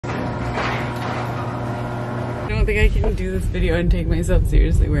don't think I can do this video and take myself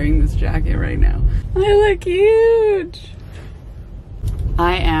seriously wearing this jacket right now. I look huge.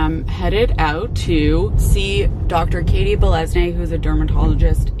 I am headed out to see Dr. Katie Beleznay, who's a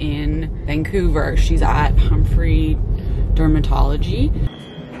dermatologist in Vancouver. She's at Humphrey Dermatology.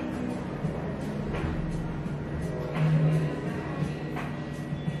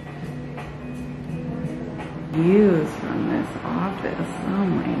 Views from this office, oh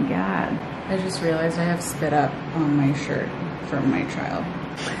my god. I just realized I have spit up on my shirt from my child.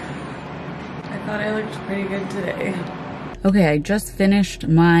 I thought I looked pretty good today. Okay, I just finished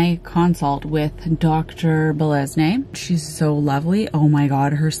my consult with Dr. Beleznay. She's so lovely. Oh my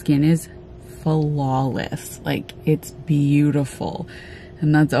god, her skin is flawless. Like, it's beautiful.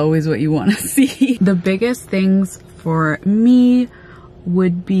 And that's always what you want to see. The biggest things for me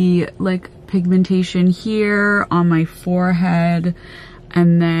would be like pigmentation here on my forehead,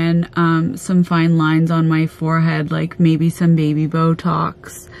 and then some fine lines on my forehead, like maybe some baby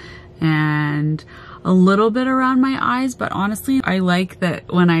Botox, and a little bit around my eyes. But honestly, I like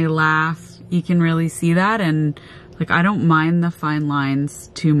that when I laugh, you can really see that, and like I don't mind the fine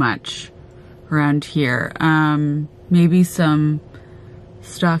lines too much around here. Maybe some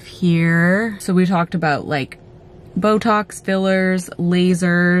stuff here. So we talked about like Botox, fillers,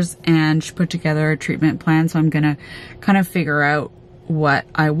 lasers, and she put together a treatment plan. So I'm gonna kind of figure out what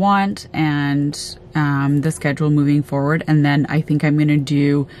I want and the schedule moving forward. And then I think I'm gonna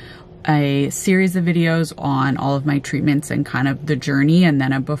do a series of videos on all of my treatments and kind of the journey, and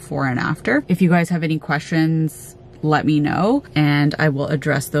then a before and after. If you guys have any questions, let me know and I will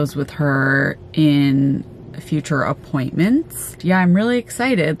address those with her in future appointments. Yeah, I'm really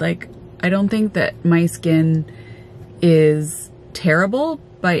excited. Like, I don't think that my skin is terrible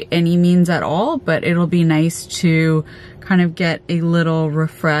by any means at all, but it'll be nice to kind of get a little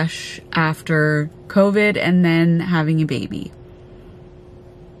refresh after COVID and then having a baby.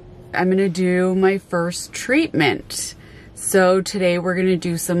 I'm gonna do my first treatment. So today we're gonna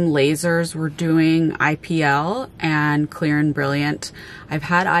do some lasers. We're doing IPL and Clear and Brilliant. I've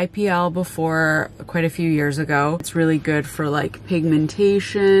had IPL before quite a few years ago. It's really good for like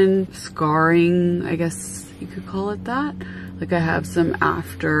pigmentation, scarring, I guess you could call it that. Like I have some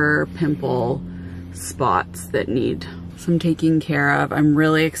after pimple spots that need some taking care of. I'm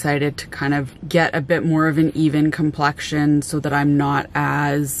really excited to kind of get a bit more of an even complexion so that I'm not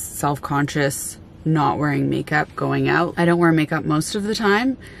as self-conscious not wearing makeup going out. I don't wear makeup most of the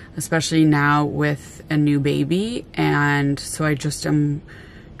time, especially now with a new baby, and so I just am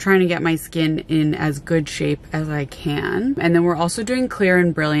trying to get my skin in as good shape as I can. And then we're also doing Clear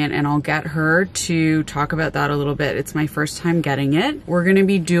and Brilliant, and I'll get her to talk about that a little bit. It's my first time getting it. We're gonna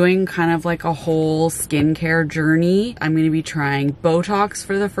be doing kind of like a whole skincare journey. I'm gonna be trying Botox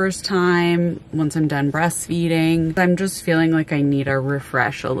for the first time once I'm done breastfeeding. I'm just feeling like I need a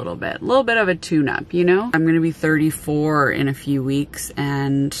refresh a little bit of a tune-up, you know? I'm gonna be 34 in a few weeks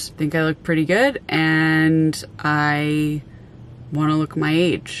and think I look pretty good, and I want to look my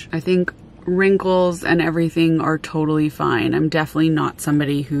age. I think wrinkles and everything are totally fine. I'm definitely not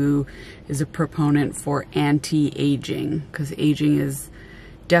somebody who is a proponent for anti-aging, because aging is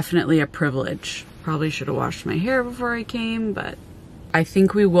definitely a privilege. Probably should have washed my hair before I came, but I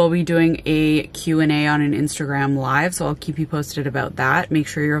think we will be doing a Q&A on an Instagram live, so I'll keep you posted about that. Make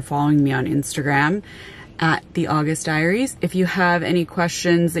sure you're following me on Instagram at the August Diaries. If you have any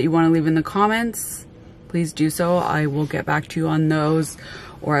questions that you want to leave in the comments, please do so. I will get back to you on those,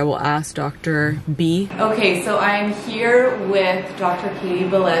 or I will ask Dr. B. Okay, so I'm here with Dr. Katie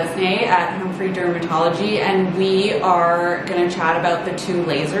Beleznay at Humphrey Dermatology, and we are gonna chat about the two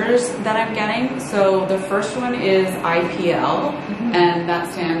lasers that I'm getting. So the first one is IPL, and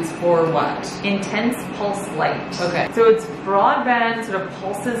that stands for what? Intense Pulse Light. Okay. So it's broadband sort of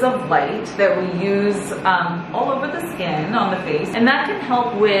pulses of light that we use all over the skin, on the face, and that can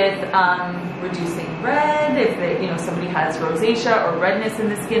help with reducing red, if somebody has rosacea or redness in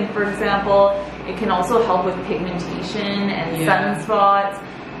the skin, for example. It can also help with pigmentation and sunspots.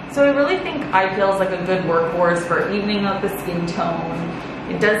 So I really think IPL is like a good workhorse for evening out the skin tone.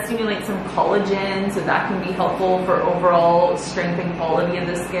 It does stimulate some collagen, so that can be helpful for overall strength and quality of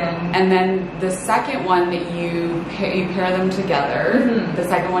the skin. And then the second one that you pair them together, the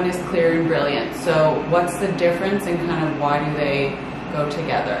second one is Clear and Brilliant. So what's the difference and kind of why do they go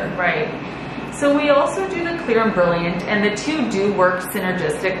together? Right. So we also do the Clear and Brilliant, and the two do work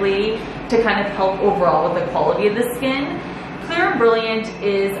synergistically to kind of help overall with the quality of the skin. Clear and Brilliant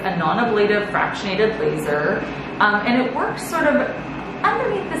is a non-ablative fractionated laser, and it works sort of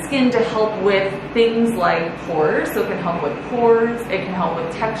underneath the skin to help with things like pores. So it can help with pores, it can help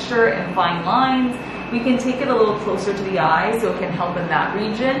with texture and fine lines. We can take it a little closer to the eye, so it can help in that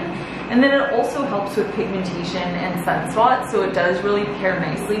region. And then it also helps with pigmentation and sunspots, so it does really pair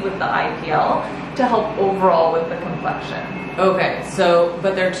nicely with the IPL to help overall with the complexion. Okay, so,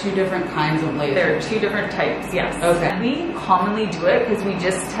 but there are two different kinds of lasers. There are two different types, yes. Okay. We commonly do it because we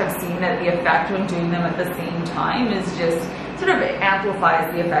just have seen that the effect when doing them at the same time is just sort of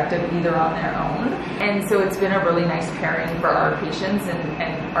amplifies the effect of either on their own. And so it's been a really nice pairing for our patients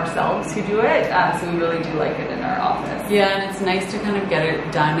and ourselves who do it. So we really do like it in our office. Yeah, and it's nice to kind of get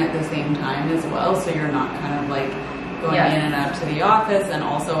it done at the same time as well, so you're not kind of like going in and out to the office, and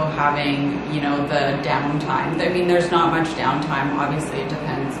also having, you know, the downtime. I mean, there's not much downtime. Obviously, it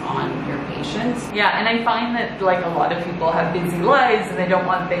depends on your patients. Yeah, and I find that like a lot of people have busy lives and they don't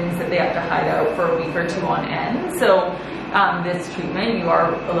want things that they have to hide out for a week or two on end. So this treatment, you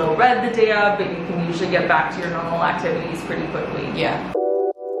are a little red the day of, but you can usually get back to your normal activities pretty quickly. Yeah.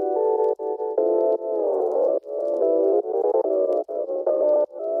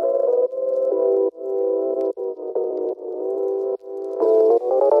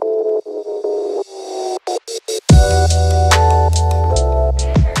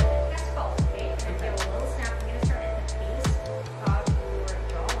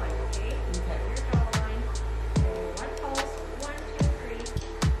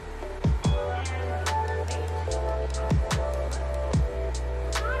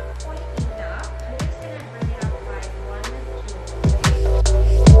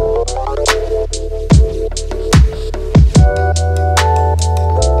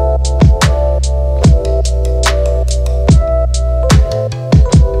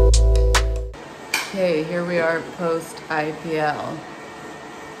 Okay, here we are post IPL.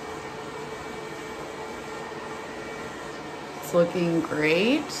 It's looking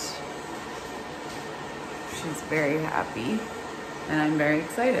great. She's very happy, and I'm very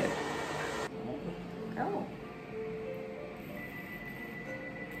excited. Oh.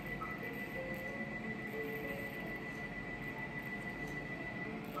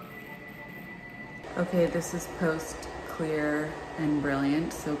 Okay, this is post Clear and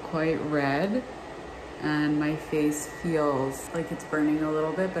Brilliant, so quite red. And my face feels like it's burning a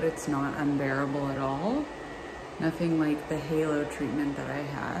little bit, but it's not unbearable at all. Nothing like the halo treatment that I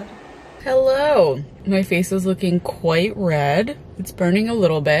had. Hello! My face is looking quite red. It's burning a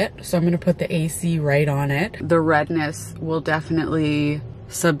little bit, so I'm gonna put the AC right on it. The redness will definitely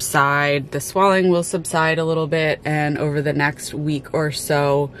subside. The swelling will subside a little bit, and over the next week or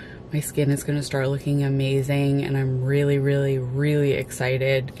so, my skin is gonna start looking amazing, and I'm really, really, really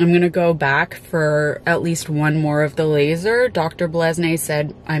excited. I'm gonna go back for at least one more of the laser. Dr. Beleznay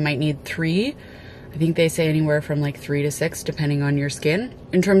said I might need 3. I think they say anywhere from like 3 to 6, depending on your skin.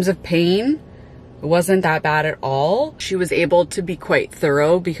 In terms of pain, it wasn't that bad at all. She was able to be quite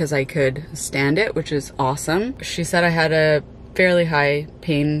thorough because I could stand it, which is awesome. She said I had a fairly high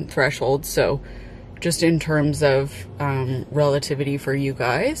pain threshold, so just in terms of relativity for you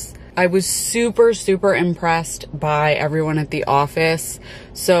guys. I was super, super impressed by everyone at the office.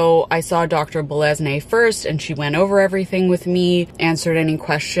 So I saw Dr. Beleznay first, and she went over everything with me, answered any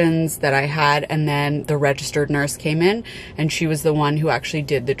questions that I had, and then the registered nurse came in, and she was the one who actually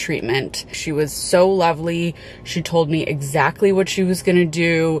did the treatment. She was so lovely. She told me exactly what she was gonna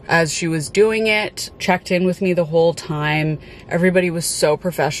do as she was doing it, checked in with me the whole time. Everybody was so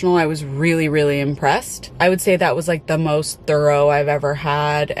professional. I was really, really impressed. I would say that was like the most thorough I've ever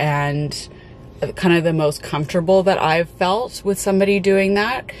had, and kind of the most comfortable that I've felt with somebody doing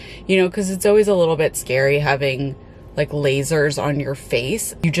that, you know, because it's always a little bit scary having like lasers on your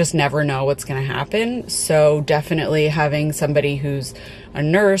face. You just never know what's going to happen. So definitely having somebody who's a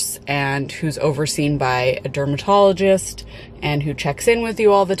nurse and who's overseen by a dermatologist and who checks in with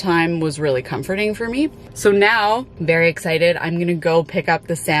you all the time was really comforting for me. So now, very excited. I'm going to go pick up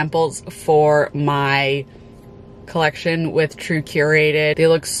the samples for my collection with True Curated. They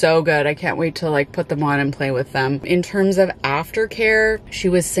look so good. I can't wait to like put them on and play with them. In terms of aftercare, she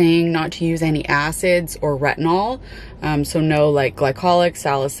was saying not to use any acids or retinol. So no like glycolic,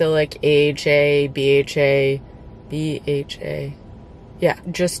 salicylic, AHA, BHA. Yeah,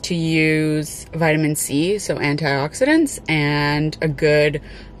 just to use vitamin C, so antioxidants, and a good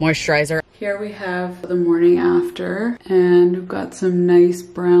moisturizer. Here we have the morning after, and we've got some nice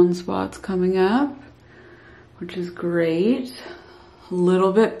brown spots coming up, which is great. A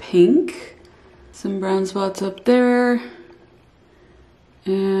little bit pink. Some brown spots up there.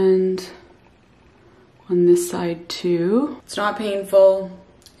 And on this side too. It's not painful.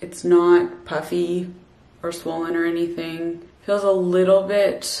 It's not puffy or swollen or anything. Feels a little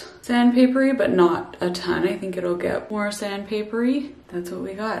bit sandpapery, but not a ton. I think it'll get more sandpapery. That's what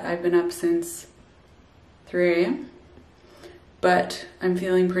we got. I've been up since 3 a.m. but I'm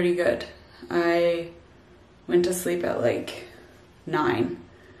feeling pretty good. I went to sleep at like 9.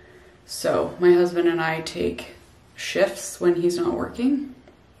 So my husband and I take shifts when he's not working.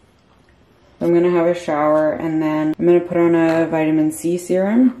 I'm gonna have a shower and then I'm gonna put on a vitamin C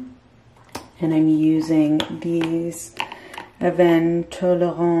serum. And I'm using these Aven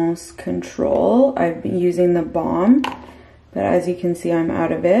Tolerance Control. I've been using the balm, but as you can see, I'm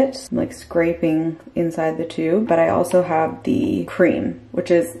out of it. I'm like scraping inside the tube, but I also have the cream,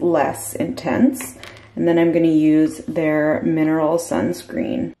 which is less intense. And then I'm gonna use their mineral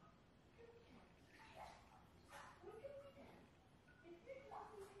sunscreen.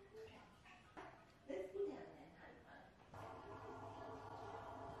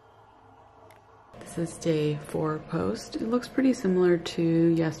 This is day 4 post. It looks pretty similar to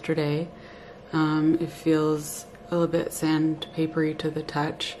yesterday. It feels a little bit sandpapery to the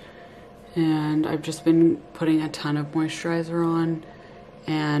touch. And I've just been putting a ton of moisturizer on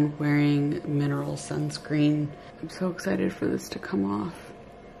and wearing mineral sunscreen. I'm so excited for this to come off.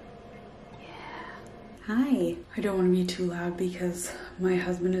 Yeah. Hi. I don't want to be too loud because my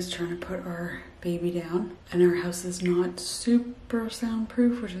husband is trying to put our baby down and our house is not super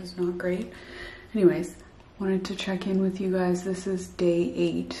soundproof, which is not great. Anyways, wanted to check in with you guys. This is day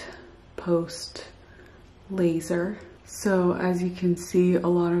 8 post laser. So as you can see, a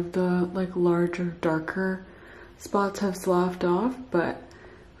lot of the like larger, darker spots have sloughed off, but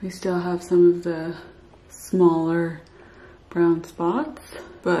we still have some of the smaller brown spots.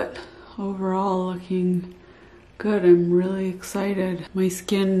 But overall looking good. I'm really excited. My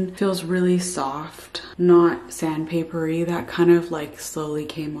skin feels really soft, not sandpapery. That kind of like slowly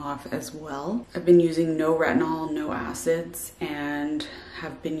came off as well. I've been using no retinol, no acids, and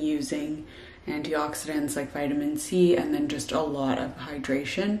have been using antioxidants like vitamin C and then just a lot of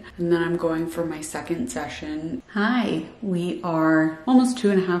hydration. And then I'm going for my second session. Hi, we are almost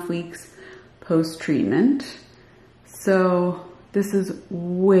 2.5 weeks post-treatment. So this is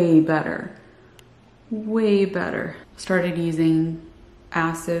way better. Way better. Started using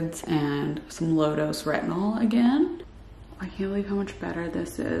acids and some low-dose retinol again. I can't believe how much better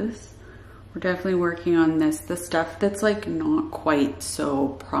this is. We're definitely working on this. The stuff that's like not quite so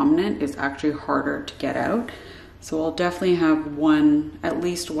prominent is actually harder to get out. So I'll definitely have at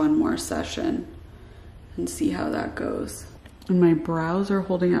least one more session and see how that goes. And my brows are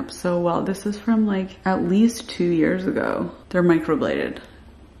holding up so well. This is from like at least 2 years ago. They're microbladed.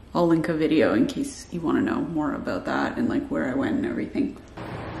 I'll link a video in case you want to know more about that and like where I went and everything.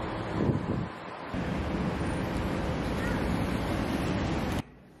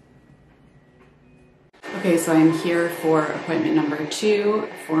 Okay, so I'm here for appointment number 2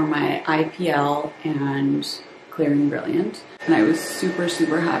 for my IPL and Clear and Brilliant. And I was super,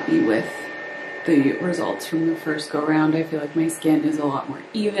 super happy with the results from the first go round. I feel like my skin is a lot more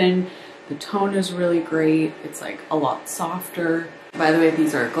even. The tone is really great. It's like a lot softer. By the way,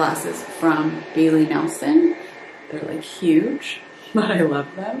 these are glasses from Beleznay. They're like huge, but I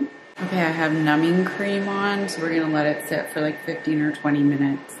love them. Okay, I have numbing cream on, so we're gonna let it sit for like 15 or 20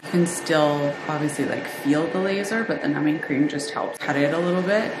 minutes. You can still obviously like feel the laser, but the numbing cream just helps cut it a little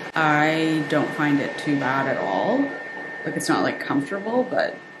bit. I don't find it too bad at all. Like it's not like comfortable,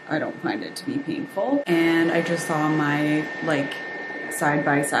 but I don't find it to be painful. And I just saw my like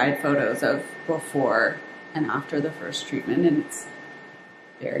side-by-side photos of before and after the first treatment, and it's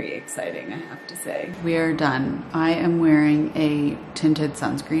very exciting, I have to say. We are done. I am wearing a tinted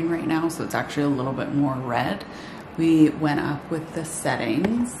sunscreen right now, so it's actually a little bit more red. We went up with the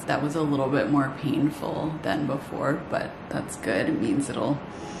settings. That was a little bit more painful than before, but that's good. It means it'll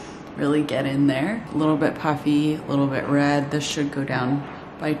really get in there. A little bit puffy, a little bit red. This should go down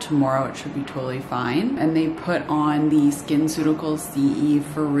by tomorrow. It should be totally fine. And they put on the SkinCeuticals CE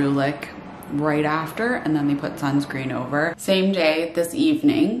Ferulic right after, and then they put sunscreen over. Same day, this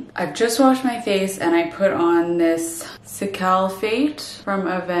evening. I've just washed my face and I put on this Cicatrate from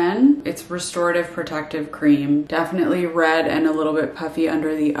Aven. It's restorative protective cream. Definitely red and a little bit puffy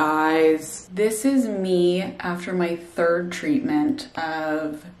under the eyes. This is me after my 3rd treatment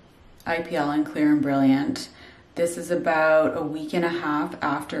of IPL and Clear and Brilliant. This is about a week and a half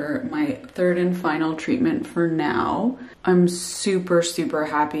after my 3rd and final treatment for now. I'm super, super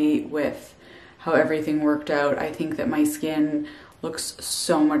happy with how everything worked out. I think that my skin looks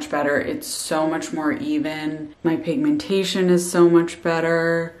so much better. It's so much more even. My pigmentation is so much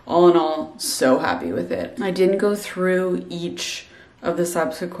better. All in all, so happy with it. I didn't go through each of the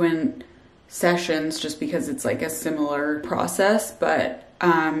subsequent sessions just because it's like a similar process, but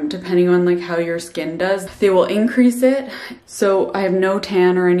depending on like how your skin does, they will increase it. So I have no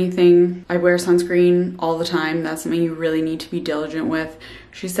tan or anything. I wear sunscreen all the time. That's something you really need to be diligent with.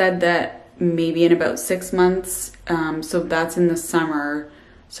 She said that maybe in about 6 months, so that's in the summer.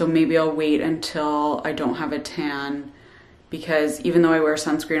 So maybe I'll wait until I don't have a tan, because even though I wear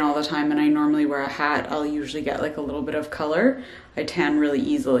sunscreen all the time and I normally wear a hat, I'll usually get like a little bit of color. I tan really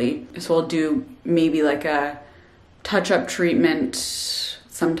easily. So I'll do maybe like a touch-up treatment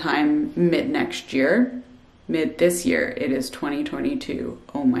sometime mid next year. Mid this year. It is 2022.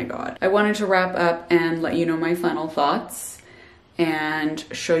 Oh my God. I wanted to wrap up and let you know my final thoughts and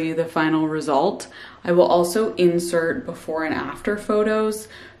show you the final result. I will also insert before and after photos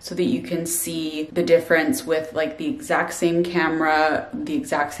so that you can see the difference with like the exact same camera, the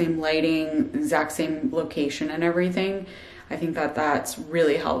exact same lighting, exact same location and everything. I think that that's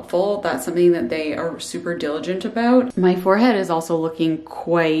really helpful. That's something that they are super diligent about. My forehead is also looking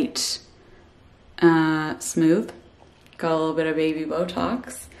quite smooth. Got a little bit of baby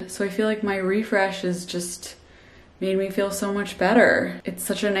Botox. So I feel like my refresh is just made me feel so much better. It's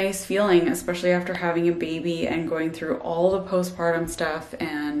such a nice feeling, especially after having a baby and going through all the postpartum stuff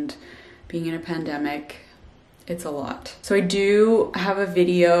and being in a pandemic. It's a lot. So I do have a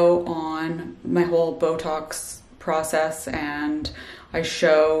video on my whole Botox process, and I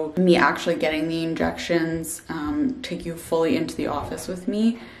show me actually getting the injections, take you fully into the office with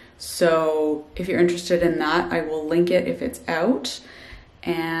me. So if you're interested in that, I will link it if it's out.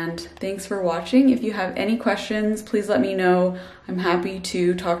 And thanks for watching. If you have any questions, please let me know. I'm happy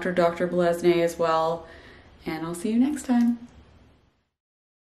to talk to Dr. Beleznay as well. And I'll see you next time.